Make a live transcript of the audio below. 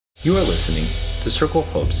You are listening to Circle of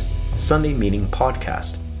Hope's Sunday Meeting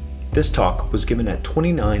Podcast. This talk was given at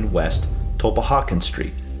 29 West Tolpahawken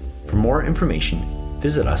Street. For more information,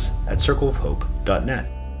 visit us at circleofhope.net.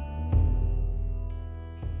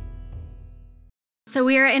 So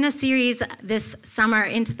we are in a series this summer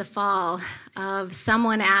into the fall of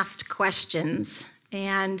Someone Asked Questions.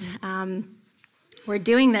 And we're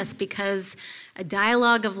doing this because a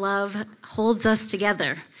dialogue of love holds us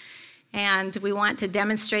together. And we want to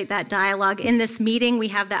demonstrate that dialogue. In this meeting, we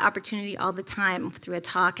have that opportunity all the time through a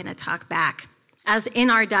talk and a talk back. As in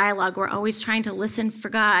our dialogue, we're always trying to listen for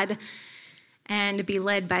God and be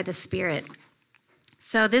led by the Spirit.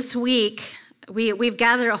 So this week, we've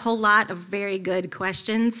gathered a whole lot of very good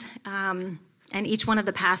questions, and each one of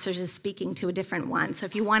the pastors is speaking to a different one. So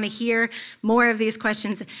if you want to hear more of these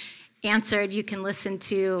questions answered, you can listen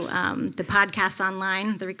to the podcast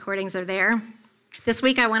online. The recordings are there. This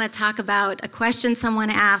week, I want to talk about a question someone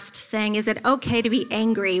asked saying, is it okay to be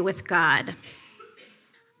angry with God?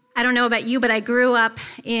 I don't know about you, but I grew up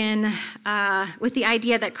with the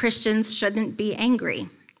idea that Christians shouldn't be angry.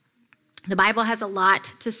 The Bible has a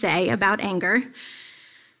lot to say about anger.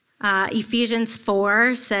 Ephesians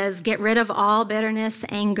 4 says, get rid of all bitterness,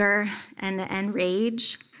 anger, and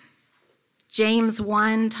rage. James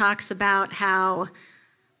 1 talks about how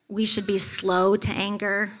we should be slow to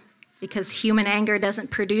anger, because human anger doesn't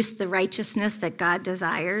produce the righteousness that God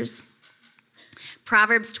desires.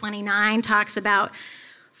 Proverbs 29 talks about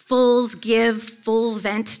fools give full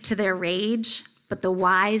vent to their rage, but the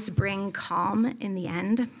wise bring calm in the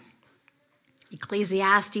end.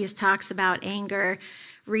 Ecclesiastes talks about anger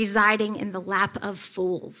residing in the lap of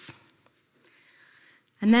fools.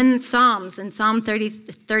 And then Psalms, in Psalm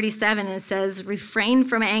 37, it says, refrain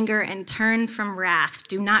from anger and turn from wrath.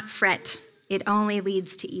 Do not fret. It only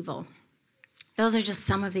leads to evil. Those are just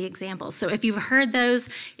some of the examples. So if you've heard those,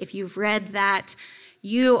 if you've read that,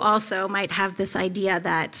 you also might have this idea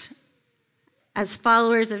that as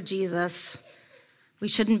followers of Jesus, we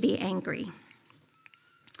shouldn't be angry.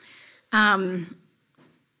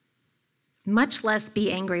 Much less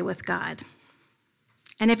be angry with God.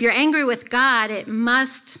 And if you're angry with God, it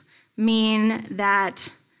must mean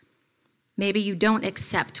that maybe you don't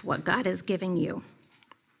accept what God is giving you.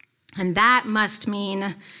 And that must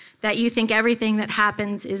mean that you think everything that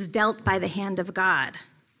happens is dealt by the hand of God.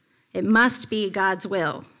 It must be God's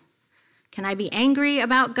will. Can I be angry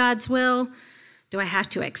about God's will? Do I have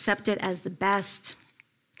to accept it as the best?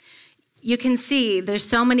 You can see there's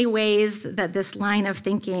so many ways that this line of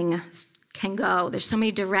thinking can go. There's so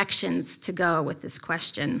many directions to go with this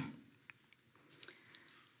question.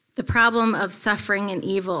 The problem of suffering and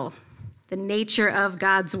evil, the nature of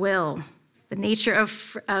God's will, the nature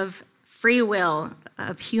of free will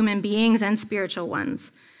of human beings and spiritual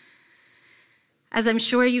ones. As I'm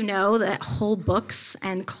sure you know, that whole books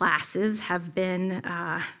and classes have been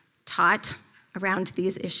taught around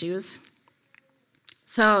these issues.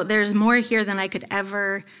 So there's more here than I could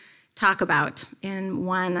ever talk about in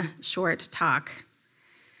one short talk.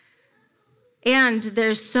 And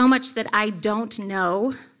there's so much that I don't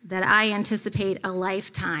know that I anticipate a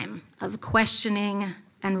lifetime of questioning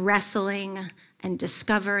and wrestling and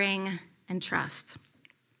discovering and trust.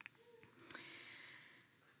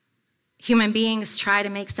 Human beings try to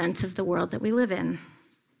make sense of the world that we live in.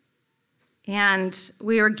 And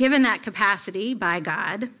we were given that capacity by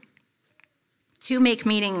God to make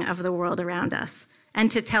meaning of the world around us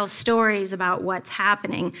and to tell stories about what's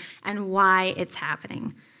happening and why it's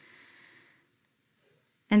happening.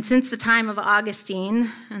 And since the time of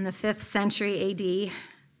Augustine in the 5th century AD,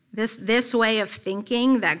 this way of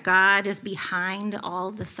thinking that God is behind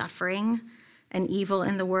all the suffering and evil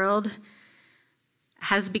in the world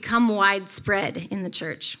has become widespread in the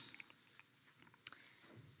church.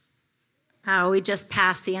 We just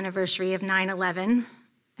passed the anniversary of 9/11,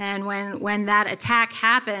 and when that attack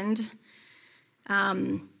happened,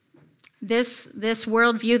 this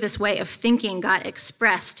worldview, this way of thinking got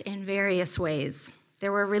expressed in various ways.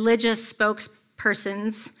 There were religious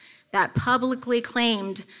spokespersons that publicly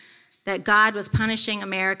claimed that God was punishing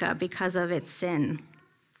America because of its sin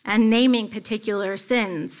and naming particular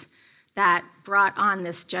sins that brought on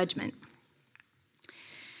this judgment.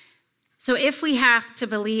 So if we have to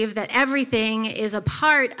believe that everything is a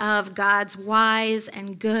part of God's wise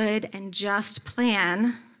and good and just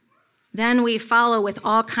plan, then we follow with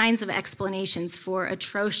all kinds of explanations for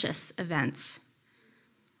atrocious events.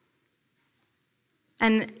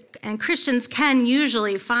 And Christians can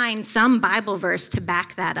usually find some Bible verse to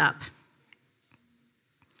back that up.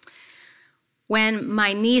 When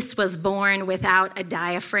my niece was born without a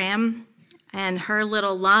diaphragm and her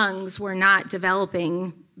little lungs were not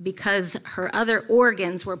developing because her other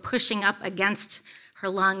organs were pushing up against her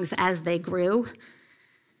lungs as they grew.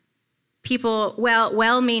 People,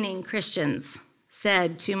 well-meaning Christians,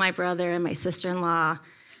 said to my brother and my sister-in-law,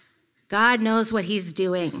 God knows what he's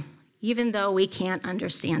doing, even though we can't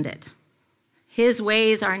understand it. His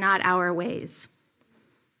ways are not our ways,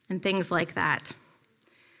 and things like that.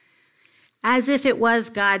 As if it was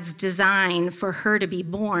God's design for her to be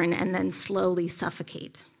born and then slowly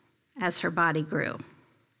suffocate as her body grew.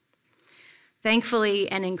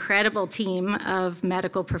 Thankfully, an incredible team of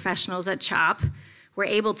medical professionals at CHOP were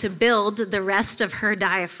able to build the rest of her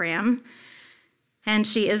diaphragm, and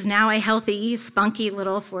she is now a healthy, spunky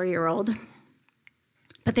little 4-year-old.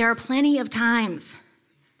 But there are plenty of times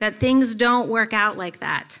that things don't work out like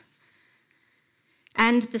that.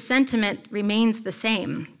 And the sentiment remains the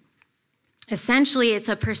same. Essentially, it's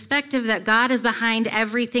a perspective that God is behind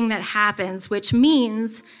everything that happens, which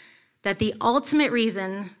means that the ultimate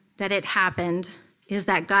reason that it happened is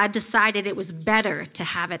that God decided it was better to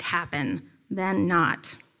have it happen than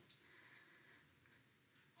not.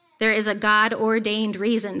 There is a God-ordained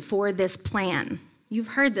reason for this plan. You've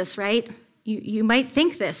heard this, right? You might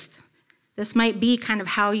think this. This might be kind of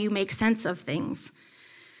how you make sense of things.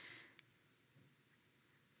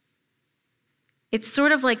 It's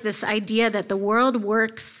sort of like this idea that the world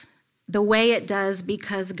works the way it does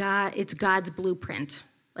because it's God's blueprint.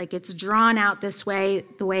 Like it's drawn out this way,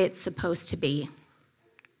 the way it's supposed to be.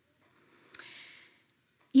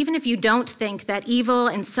 Even if you don't think that evil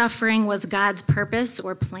and suffering was God's purpose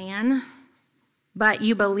or plan, but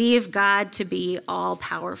you believe God to be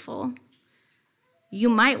all-powerful, you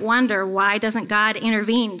might wonder, why doesn't God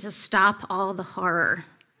intervene to stop all the horror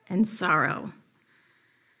and sorrow?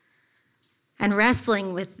 And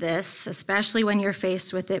wrestling with this, especially when you're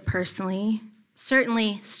faced with it personally,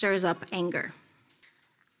 certainly stirs up anger.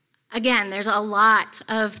 Again, there's a lot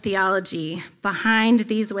of theology behind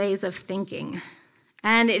these ways of thinking,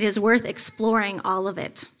 and it is worth exploring all of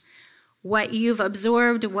it. What you've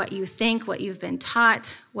absorbed, what you think, what you've been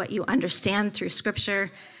taught, what you understand through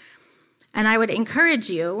Scripture. And I would encourage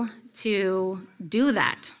you to do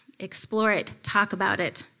that. Explore it, talk about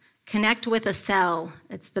it, connect with a cell.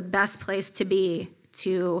 It's the best place to be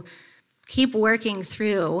to keep working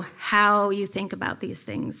through how you think about these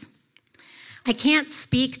things. I can't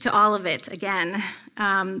speak to all of it again,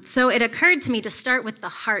 so it occurred to me to start with the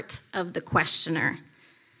heart of the questioner.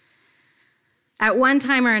 At one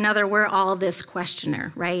time or another, we're all this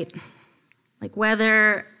questioner, right? Like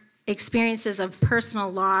whether experiences of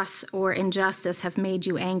personal loss or injustice have made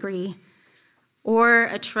you angry, or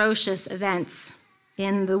atrocious events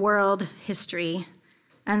in the world, history,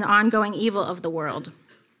 and the ongoing evil of the world.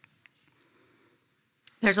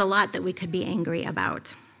 There's a lot that we could be angry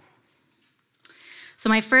about. So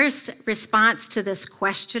my first response to this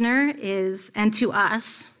questioner is, and to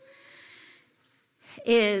us,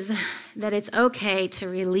 is that it's okay to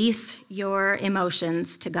release your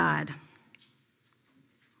emotions to God.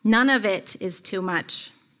 None of it is too much.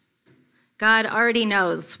 God already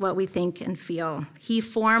knows what we think and feel. He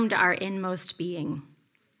formed our inmost being.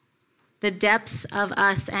 The depths of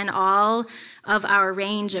us and all of our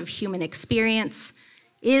range of human experience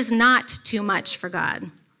is not too much for God.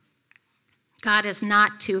 God is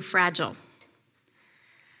not too fragile.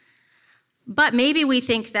 But maybe we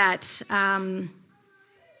think that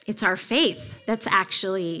it's our faith that's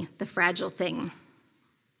actually the fragile thing.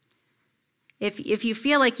 If you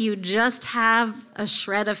feel like you just have a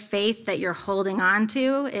shred of faith that you're holding on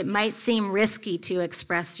to, it might seem risky to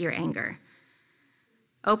express your anger.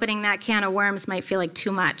 Opening that can of worms might feel like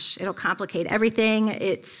too much. It'll complicate everything.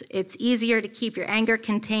 It's easier to keep your anger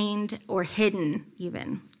contained or hidden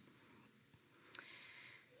even.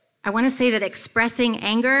 I want to say that expressing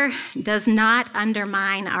anger does not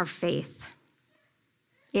undermine our faith.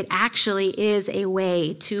 It actually is a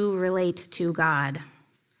way to relate to God.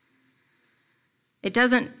 It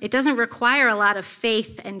doesn't require a lot of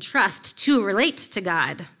faith and trust to relate to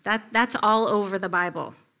God. That's all over the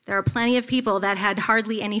Bible. There are plenty of people that had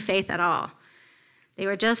hardly any faith at all. They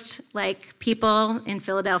were just like people in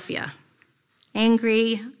Philadelphia,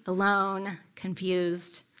 angry, alone,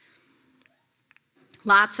 confused.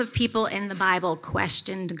 Lots of people in the Bible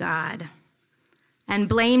questioned God and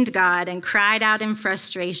blamed God and cried out in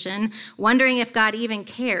frustration, wondering if God even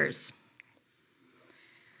cares.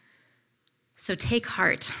 So take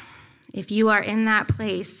heart. If you are in that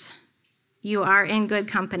place, you are in good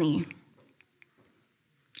company.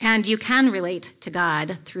 And you can relate to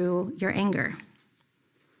God through your anger.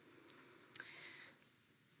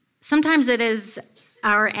 Sometimes it is in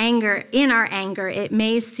our anger, it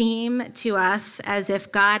may seem to us as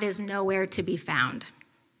if God is nowhere to be found.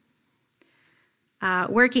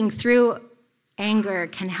 working through anger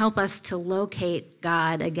can help us to locate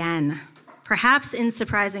God again, perhaps in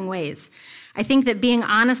surprising ways. I think that being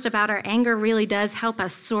honest about our anger really does help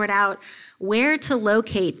us sort out where to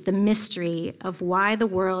locate the mystery of why the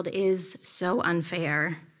world is so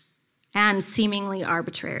unfair and seemingly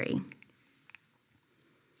arbitrary.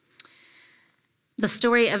 The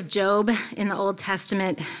story of Job in the Old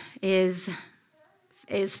Testament is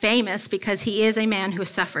famous because he is a man who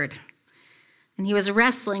suffered, and he was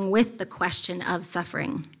wrestling with the question of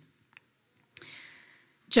suffering.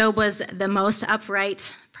 Job was the most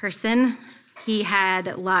upright person. He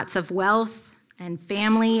had lots of wealth and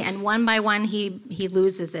family, and one by one he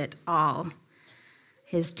loses it all.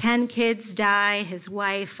 His 10 kids die, his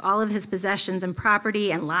wife, all of his possessions and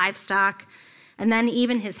property and livestock, and then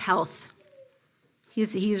even his health.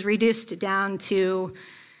 He's reduced down to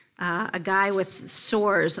a guy with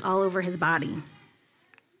sores all over his body.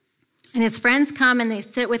 And his friends come and they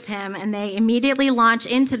sit with him and they immediately launch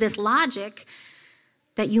into this logic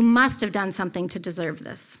that you must have done something to deserve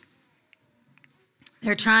this.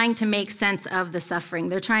 They're trying to make sense of the suffering.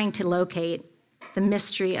 They're trying to locate the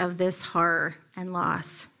mystery of this horror and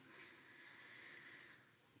loss.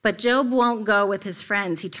 But Job won't go with his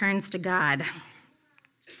friends. He turns to God.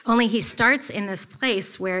 Only he starts in this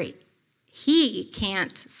place where he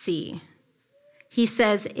can't see. He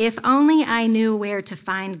says, if only I knew where to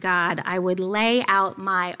find God, I would lay out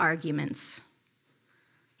my arguments.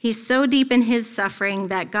 He's so deep in his suffering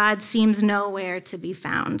that God seems nowhere to be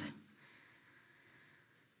found.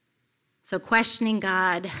 So questioning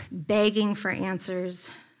God, begging for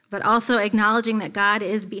answers, but also acknowledging that God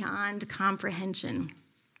is beyond comprehension.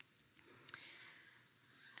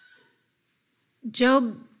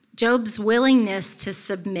 Job's willingness to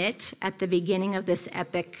submit at the beginning of this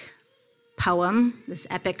epic poem, this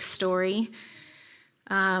epic story,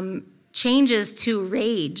 changes to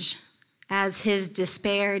rage as his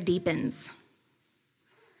despair deepens.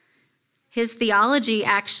 His theology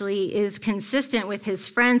actually is consistent with his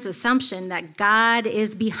friend's assumption that God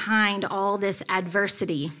is behind all this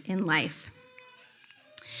adversity in life.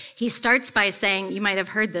 He starts by saying, you might have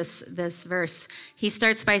heard this verse, he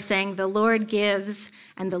starts by saying, the Lord gives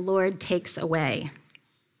and the Lord takes away.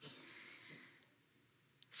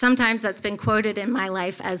 Sometimes that's been quoted in my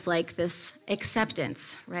life as like this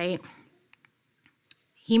acceptance, right?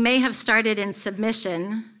 He may have started in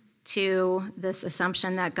submission to this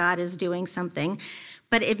assumption that God is doing something,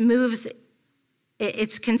 but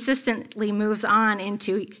it's consistently moves on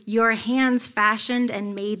into your hands fashioned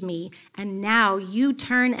and made me, and now you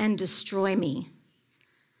turn and destroy me.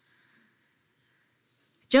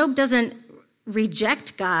 Job doesn't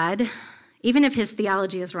reject God, even if his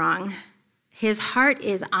theology is wrong. His heart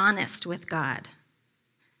is honest with God.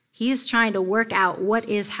 He's trying to work out what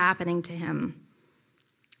is happening to him.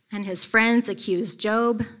 And his friends accuse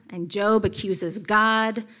Job, and Job accuses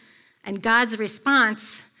God, and God's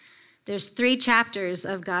response, there's 3 chapters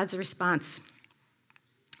of God's response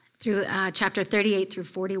through chapter 38 through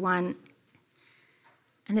 41.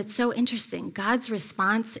 And it's so interesting. God's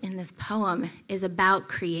response in this poem is about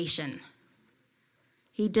creation.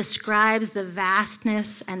 He describes the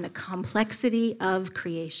vastness and the complexity of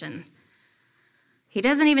creation. He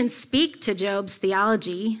doesn't even speak to Job's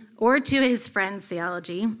theology or to his friend's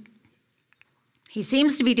theology. He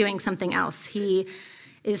seems to be doing something else. He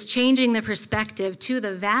is changing the perspective to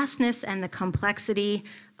the vastness and the complexity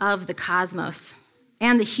of the cosmos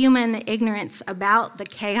and the human ignorance about the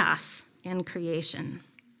chaos in creation.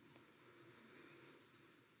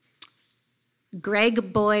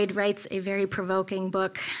 Greg Boyd writes a very provoking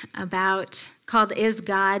book called Is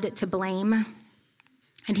God to Blame?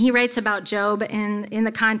 And he writes about Job in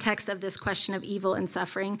the context of this question of evil and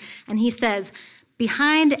suffering. And he says,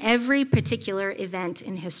 behind every particular event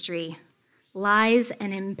in history lies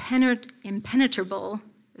an impenetrable,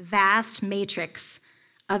 vast matrix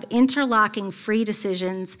of interlocking free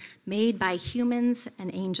decisions made by humans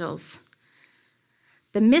and angels.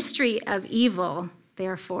 The mystery of evil,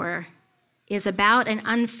 therefore, is about an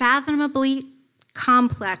unfathomably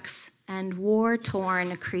complex and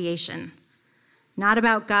war-torn creation, not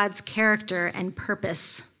about God's character and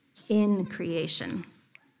purpose in creation.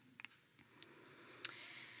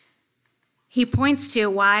 He points to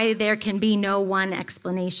why there can be no one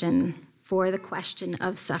explanation for the question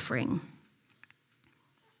of suffering.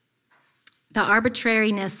 The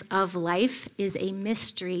arbitrariness of life is a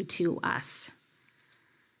mystery to us.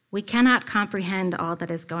 We cannot comprehend all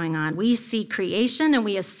that is going on. We see creation and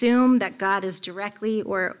we assume that God is directly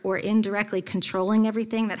or indirectly controlling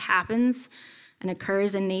everything that happens and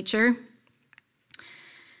occurs in nature.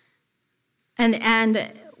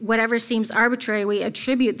 And whatever seems arbitrary, we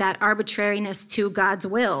attribute that arbitrariness to God's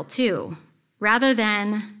will too, rather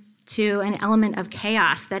than to an element of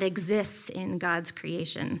chaos that exists in God's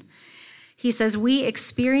creation. He says, we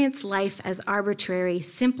experience life as arbitrary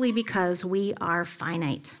simply because we are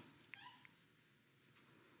finite.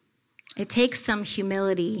 It takes some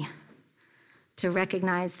humility to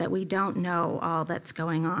recognize that we don't know all that's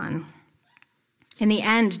going on. In the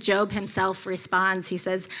end, Job himself responds. He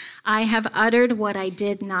says, I have uttered what I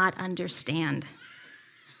did not understand.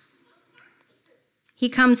 He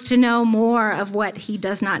comes to know more of what he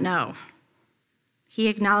does not know. He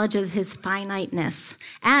acknowledges his finiteness,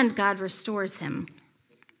 and God restores him.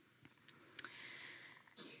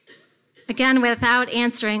 Again, without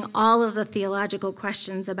answering all of the theological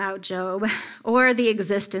questions about Job or the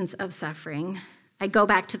existence of suffering, I go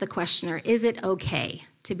back to the questioner, is it okay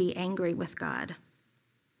to be angry with God?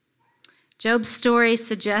 Job's story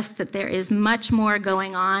suggests that there is much more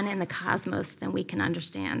going on in the cosmos than we can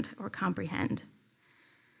understand or comprehend.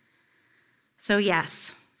 So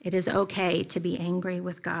yes, it is okay to be angry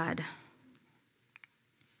with God.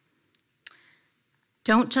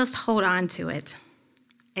 Don't just hold on to it.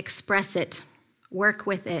 Express it. Work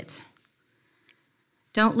with it.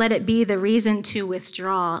 Don't let it be the reason to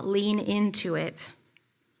withdraw. Lean into it.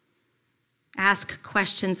 Ask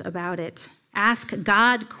questions about it. Ask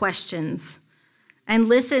God questions. And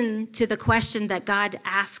listen to the question that God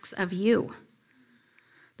asks of you.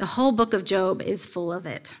 The whole book of Job is full of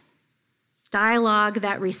it. Dialogue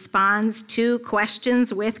that responds to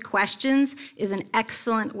questions with questions is an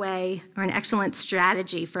excellent way or an excellent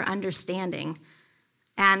strategy for understanding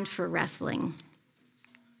and for wrestling.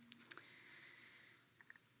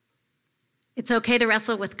 It's okay to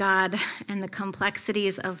wrestle with God and the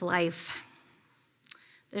complexities of life.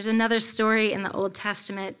 There's another story in the Old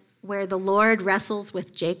Testament where the Lord wrestles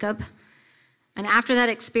with Jacob, and after that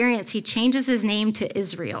experience, he changes his name to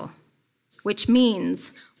Israel, which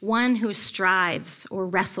means one who strives or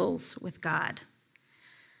wrestles with God.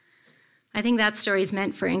 I think that story is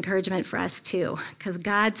meant for encouragement for us too, because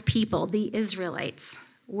God's people, the Israelites,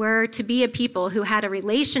 were to be a people who had a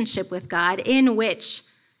relationship with God in which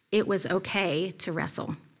it was okay to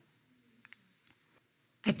wrestle.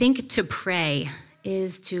 I think to pray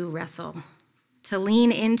is to wrestle, to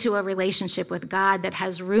lean into a relationship with God that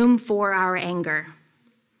has room for our anger.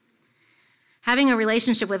 Having a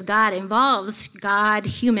relationship with God involves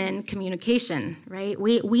God-human communication, right?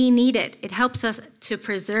 We need it. It helps us to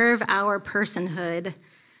preserve our personhood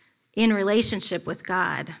in relationship with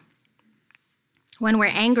God. When we're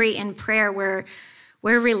angry in prayer, we're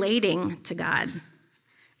relating to God.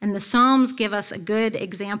 And the Psalms give us a good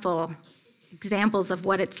examples of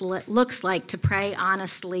what it looks like to pray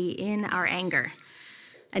honestly in our anger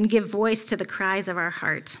and give voice to the cries of our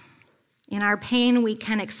heart. In our pain, we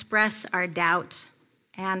can express our doubt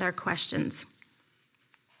and our questions.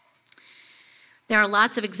 There are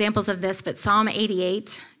lots of examples of this, but Psalm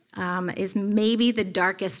 88 is maybe the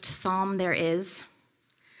darkest psalm there is,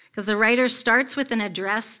 because the writer starts with an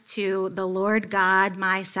address to the Lord God,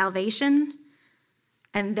 my salvation,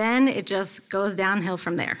 and then it just goes downhill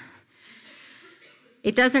from there.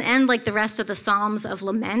 It doesn't end like the rest of the Psalms of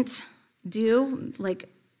lament do, like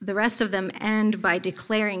the rest of them end by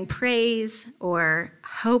declaring praise or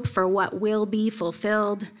hope for what will be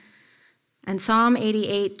fulfilled. And Psalm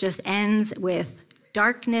 88 just ends with,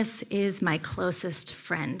 darkness is my closest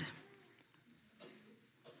friend.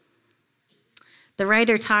 The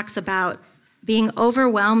writer talks about being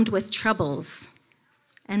overwhelmed with troubles,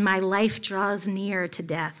 and my life draws near to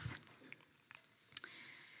death.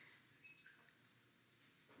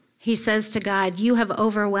 He says to God, you have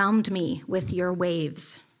overwhelmed me with your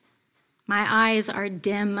waves. My eyes are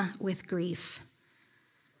dim with grief.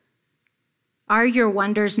 Are your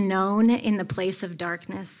wonders known in the place of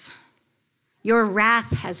darkness? Your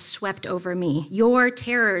wrath has swept over me. Your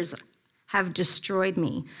terrors have destroyed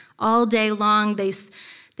me. All day long they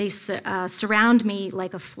surround me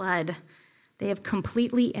like a flood. They have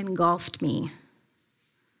completely engulfed me.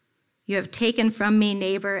 You have taken from me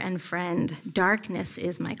neighbor and friend. Darkness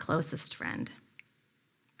is my closest friend.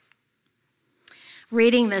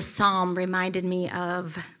 Reading this psalm reminded me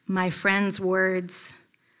of my friend's words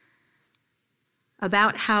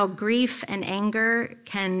about how grief and anger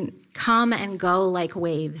can come and go like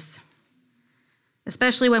waves,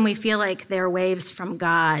 especially when we feel like they're waves from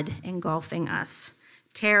God engulfing us,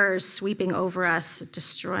 terrors sweeping over us,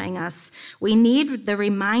 destroying us. We need the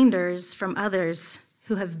reminders from others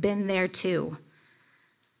who have been there too.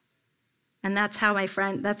 And that's how my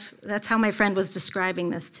friend was describing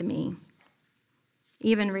this to me,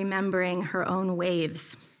 even remembering her own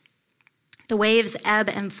waves. The waves ebb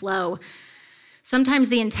and flow. Sometimes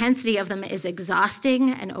the intensity of them is exhausting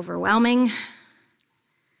and overwhelming.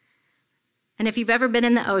 And if you've ever been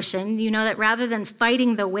in the ocean, you know that rather than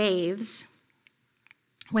fighting the waves,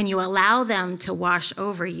 when you allow them to wash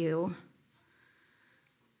over you,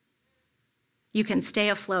 you can stay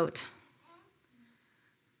afloat.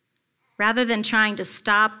 Rather than trying to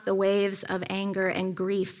stop the waves of anger and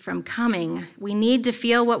grief from coming, we need to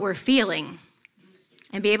feel what we're feeling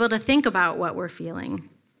and be able to think about what we're feeling.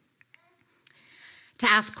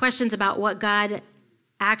 To ask questions about what God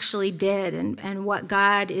actually did and what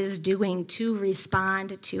God is doing to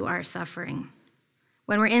respond to our suffering.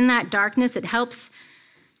 When we're in that darkness, it helps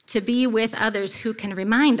to be with others who can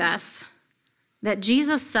remind us that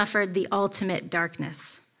Jesus suffered the ultimate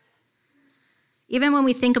darkness. Even when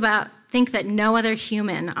we think that no other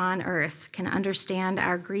human on earth can understand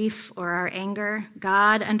our grief or our anger,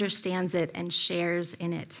 God understands it and shares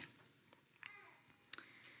in it.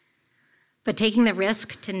 But taking the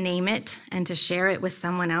risk to name it and to share it with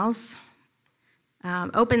someone else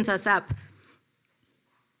opens us up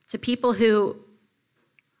to people who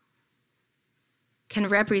can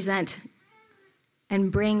represent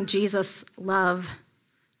and bring Jesus' love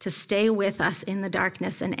to stay with us in the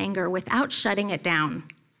darkness and anger without shutting it down.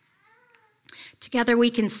 Together we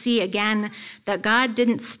can see again that God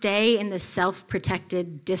didn't stay in the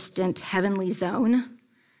self-protected, distant, heavenly zone,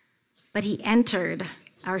 but he entered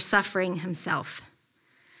our suffering himself.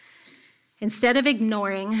 Instead of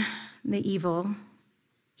ignoring the evil,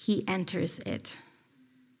 he enters it.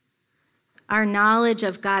 Our knowledge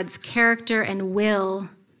of God's character and will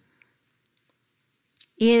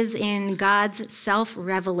is in God's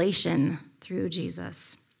self-revelation through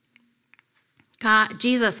Jesus.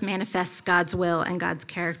 Jesus manifests God's will and God's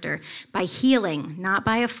character by healing, not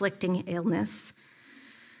by afflicting illness.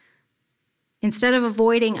 Instead of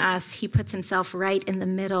avoiding us, he puts himself right in the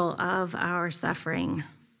middle of our suffering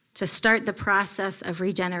to start the process of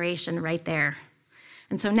regeneration right there.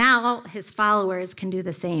 And so now his followers can do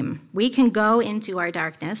the same. We can go into our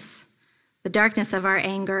darkness, the darkness of our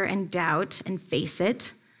anger and doubt, and face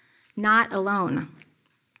it, not alone.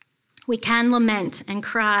 We can lament and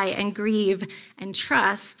cry and grieve and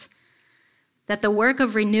trust that the work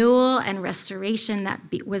of renewal and restoration that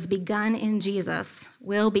was begun in Jesus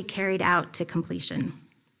will be carried out to completion.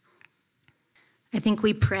 I think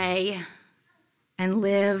we pray and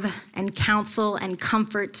live and counsel and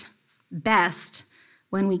comfort best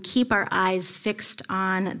when we keep our eyes fixed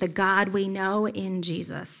on the God we know in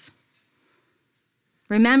Jesus.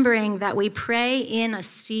 Remembering that we pray in a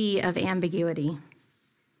sea of ambiguity,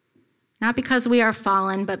 not because we are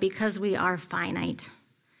fallen, but because we are finite.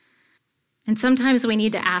 And sometimes we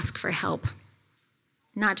need to ask for help,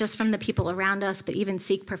 not just from the people around us, but even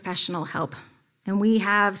seek professional help. And we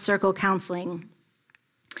have Circle Counseling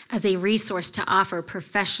as a resource to offer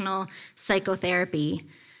professional psychotherapy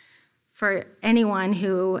for anyone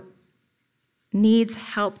who needs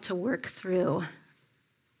help to work through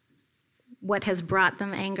what has brought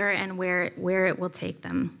them anger and where it will take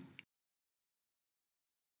them.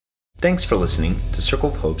 Thanks for listening to Circle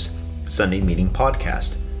of Hope's Sunday Meeting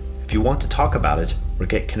Podcast. If you want to talk about it or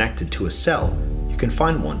get connected to a cell, you can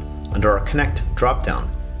find one under our Connect dropdown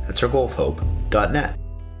at circleofhope.net.